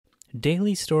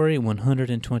Daily Story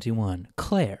 121.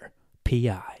 Claire,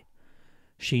 P.I.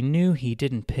 She knew he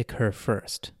didn't pick her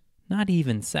first, not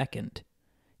even second.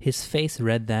 His face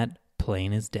read that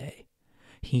plain as day.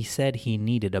 He said he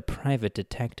needed a private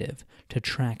detective to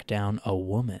track down a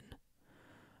woman.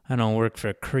 "I don't work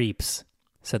for creeps,"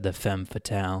 said the femme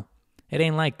fatale. "It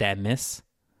ain't like that, miss,"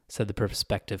 said the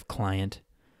prospective client.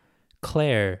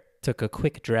 Claire took a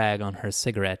quick drag on her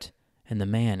cigarette, and the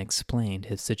man explained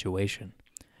his situation.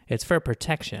 "It's for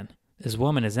protection. This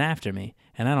woman is after me,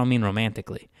 and I don't mean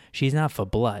romantically. She's out for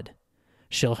blood.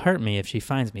 She'll hurt me if she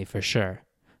finds me for sure,"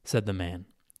 said the man.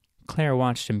 Claire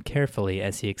watched him carefully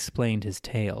as he explained his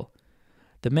tale.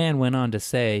 The man went on to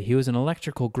say he was an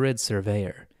electrical grid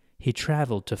surveyor. He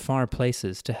traveled to far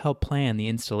places to help plan the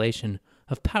installation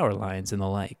of power lines and the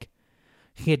like.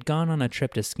 He had gone on a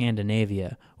trip to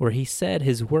Scandinavia, where he said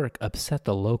his work upset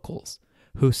the locals,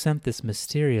 who sent this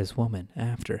mysterious woman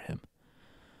after him.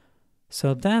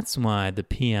 "So that's why the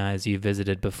PIs you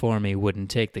visited before me wouldn't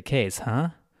take the case,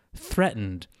 huh?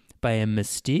 Threatened by a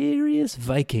mysterious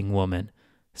Viking woman.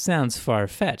 Sounds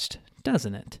far-fetched,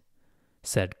 doesn't it?"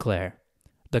 said Claire.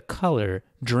 The color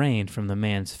drained from the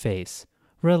man's face.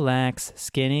 "Relax,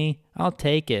 Skinny. I'll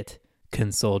take it,"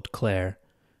 consoled Claire.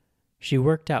 She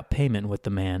worked out payment with the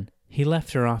man. He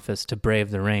left her office to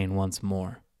brave the rain once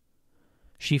more.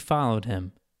 She followed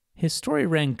him. His story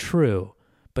rang true,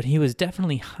 but he was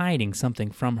definitely hiding something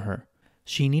from her.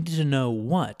 She needed to know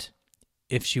what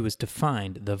if she was to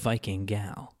find the Viking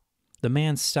gal. The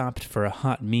man stopped for a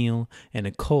hot meal and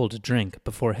a cold drink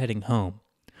before heading home.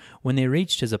 When they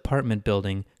reached his apartment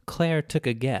building, Claire took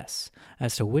a guess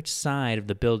as to which side of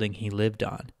the building he lived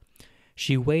on.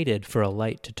 She waited for a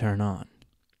light to turn on.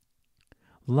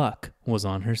 Luck was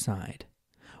on her side.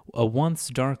 A once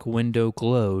dark window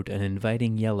glowed an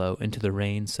inviting yellow into the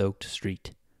rain-soaked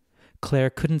street.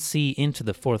 Claire couldn't see into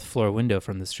the fourth-floor window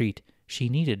from the street. She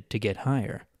needed to get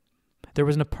higher. There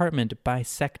was an apartment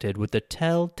bisected with the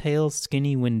telltale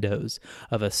skinny windows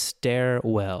of a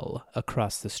stairwell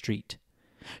across the street.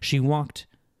 She walked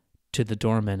to the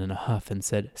doorman in a huff and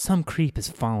said, "Some creep is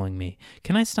following me.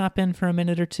 Can I stop in for a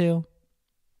minute or two?"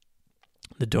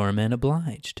 The doorman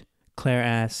obliged. Claire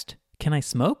asked, "Can I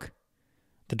smoke?"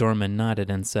 The doorman nodded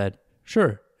and said,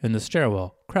 "Sure, in the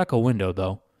stairwell. Crack a window,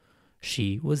 though."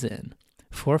 She was in.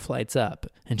 4 flights up,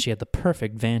 and she had the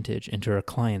perfect vantage into her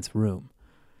client's room.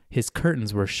 His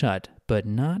curtains were shut, but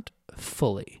not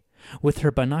fully. With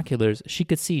her binoculars, she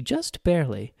could see just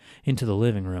barely into the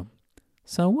living room.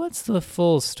 "So what's the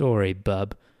full story,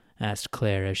 bub?" asked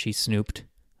Claire as she snooped.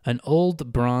 An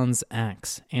old bronze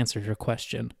axe answered her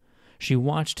question. She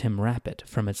watched him wrap it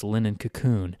from its linen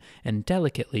cocoon and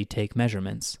delicately take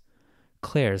measurements.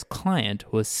 Claire's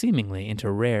client was seemingly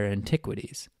into rare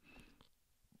antiquities.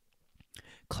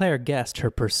 Claire guessed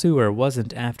her pursuer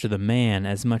wasn't after the man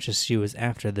as much as she was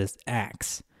after this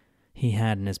axe he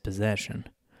had in his possession.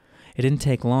 It didn't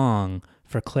take long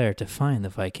for Claire to find the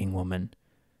Viking woman.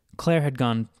 Claire had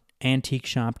gone antique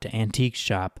shop to antique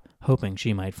shop, hoping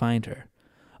she might find her.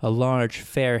 A large,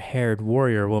 fair-haired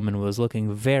warrior woman was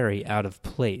looking very out of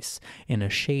place in a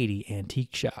shady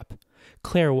antique shop.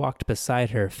 Claire walked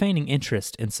beside her, feigning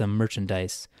interest in some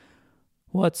merchandise.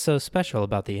 "What's so special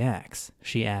about the axe?"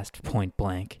 she asked point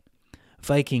blank.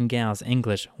 Viking gal's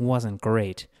English wasn't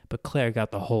great, but Claire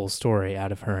got the whole story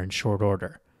out of her in short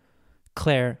order.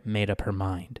 Claire made up her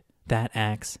mind. That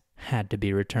axe had to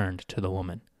be returned to the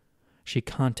woman. She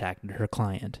contacted her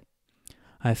client.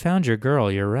 "I found your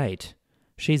girl, you're right.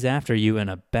 She's after you in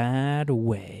a bad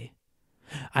way.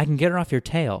 I can get her off your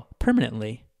tail,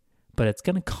 permanently, but it's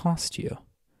going to cost you."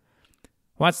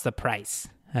 "What's the price?"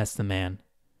 asked the man.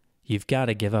 "You've got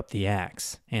to give up the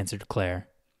axe," answered Claire.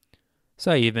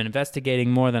 "So you've been investigating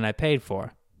more than I paid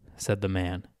for," said the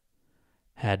man.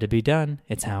 "Had to be done.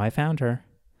 It's how I found her."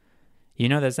 "You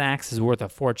know this axe is worth a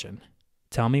fortune.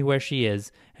 Tell me where she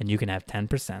is, and you can have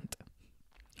 10%,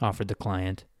 offered the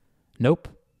client. "Nope,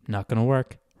 not going to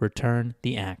work. Return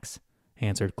the axe,"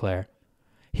 answered Claire.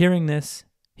 Hearing this,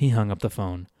 he hung up the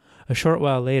phone. A short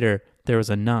while later, there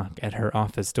was a knock at her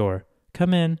office door.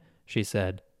 "Come in," she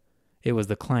said. It was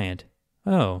the client.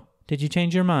 "Oh, did you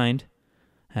change your mind?"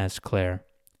 asked Claire.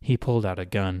 He pulled out a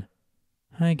gun.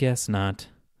 "I guess not,"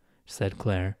 said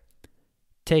Claire.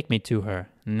 "Take me to her,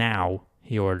 now,"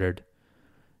 he ordered.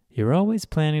 "You're always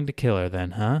planning to kill her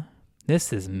then, huh?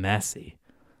 This is messy.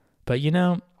 But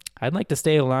I'd like to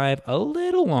stay alive a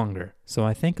little longer, so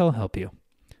I think I'll help you,"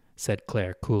 said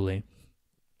Claire coolly.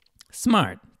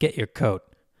 "Smart. Get your coat,"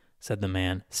 said the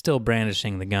man, still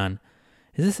brandishing the gun.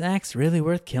 "Is this axe really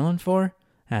worth killing for?"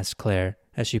 asked Claire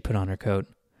as she put on her coat.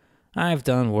 "I've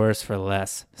done worse for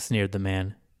less," sneered the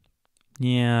man.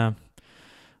 Yeah,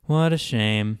 what a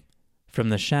shame. From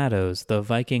the shadows, the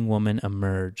Viking woman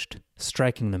emerged,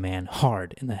 striking the man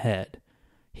hard in the head.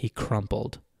 He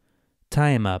crumpled. "Tie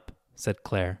him up," said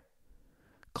Claire.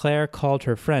 Claire called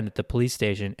her friend at the police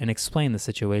station and explained the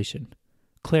situation.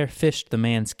 Claire fished the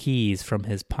man's keys from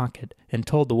his pocket and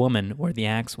told the woman where the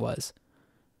axe was.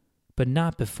 But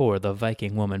not before the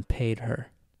Viking woman paid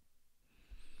her.